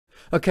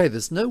Okay,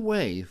 there's no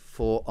way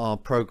for our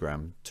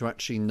program to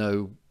actually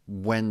know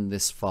when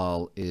this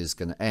file is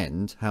going to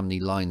end, how many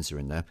lines are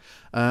in there,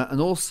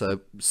 and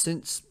also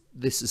since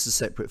this is a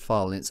separate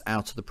file and it's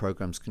out of the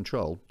program's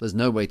control, there's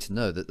no way to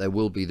know that there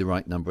will be the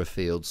right number of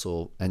fields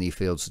or any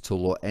fields at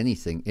all or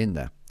anything in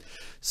there.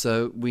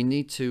 So we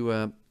need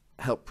to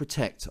help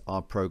protect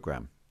our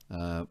program.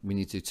 We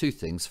need to do two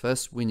things.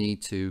 First, we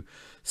need to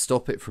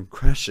stop it from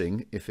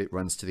crashing if it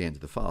runs to the end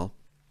of the file.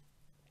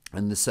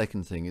 And the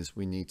second thing is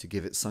we need to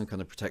give it some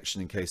kind of protection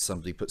in case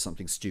somebody puts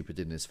something stupid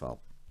in this file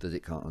that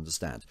it can't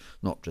understand,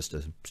 not just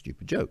a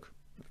stupid joke.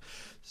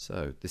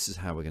 So this is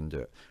how we're going to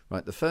do it.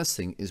 Right, the first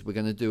thing is we're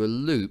going to do a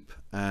loop,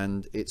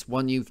 and it's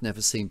one you've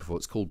never seen before.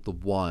 It's called the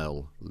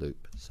while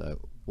loop. So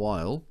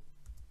while,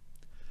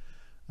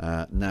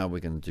 now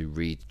we're going to do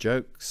read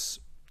jokes,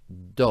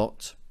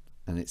 dot,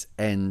 and it's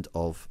end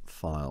of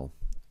file.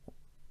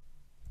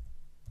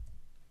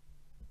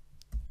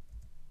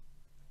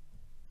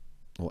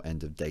 Or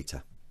end of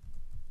data.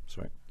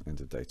 Sorry,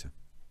 end of data.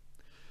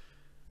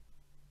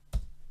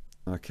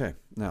 Okay,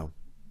 now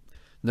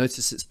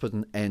notice it's put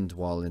an end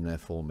while in there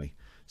for me.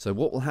 So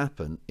what will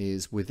happen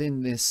is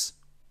within this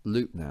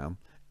loop now,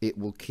 it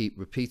will keep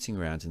repeating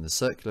around in the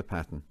circular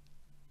pattern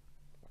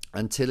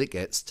until it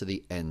gets to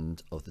the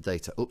end of the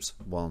data. Oops,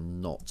 while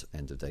not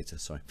end of data,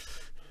 sorry.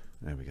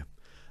 There we go.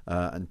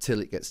 Until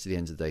it gets to the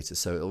end of the data.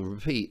 So it'll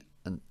repeat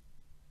and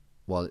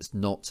while it's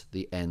not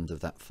the end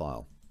of that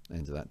file,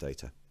 end of that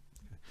data.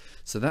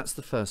 So that's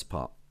the first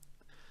part.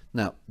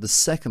 Now the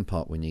second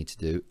part we need to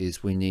do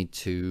is we need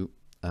to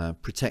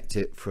protect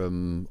it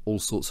from all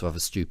sorts of other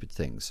stupid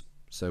things.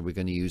 So we're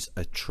going to use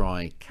a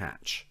try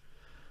catch.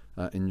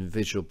 In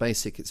Visual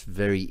Basic it's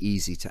very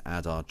easy to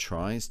add our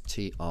tries,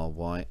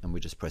 T-R-Y, and we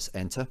just press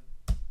enter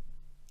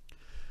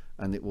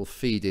and it will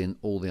feed in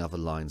all the other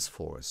lines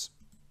for us.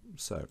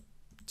 So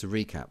to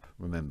recap,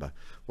 remember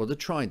what the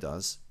try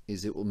does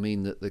is it will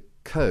mean that the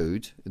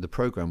code, the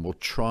program will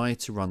try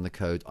to run the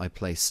code I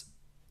place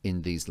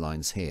in these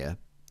lines here.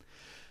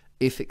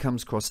 If it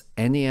comes across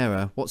any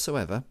error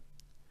whatsoever,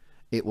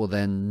 it will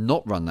then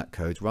not run that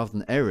code. Rather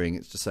than erroring,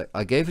 it's just say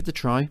I gave it a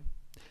try,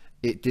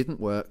 it didn't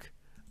work,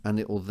 and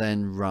it will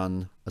then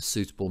run a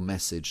suitable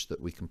message that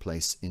we can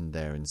place in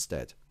there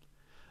instead.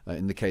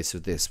 In the case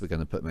of this, we're going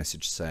to put a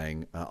message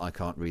saying I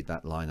can't read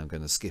that line, I'm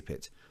going to skip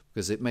it,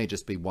 because it may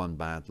just be one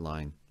bad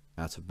line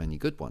out of many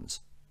good ones.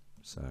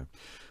 So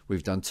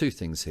we've done two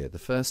things here. The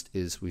first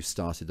is we've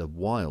started a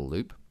while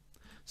loop.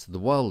 So the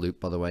while loop,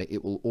 by the way,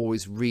 it will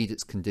always read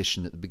its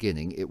condition at the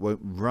beginning. It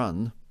won't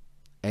run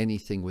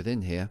anything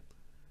within here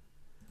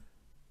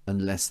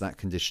unless that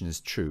condition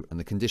is true. And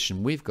the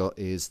condition we've got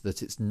is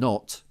that it's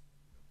not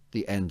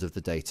the end of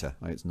the data.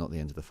 Right? It's not the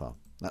end of the file.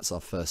 That's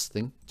our first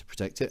thing to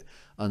protect it.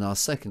 And our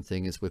second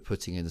thing is we're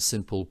putting in a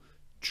simple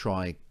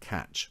try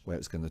catch where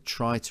it's going to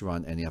try to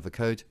run any other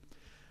code.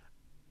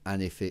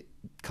 And if it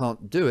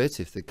can't do it,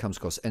 if it comes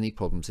across any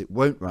problems, it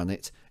won't run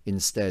it.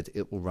 Instead,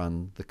 it will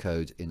run the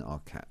code in our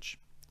catch.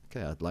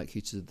 Okay, I'd like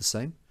you to do the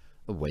same.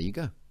 Away you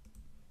go.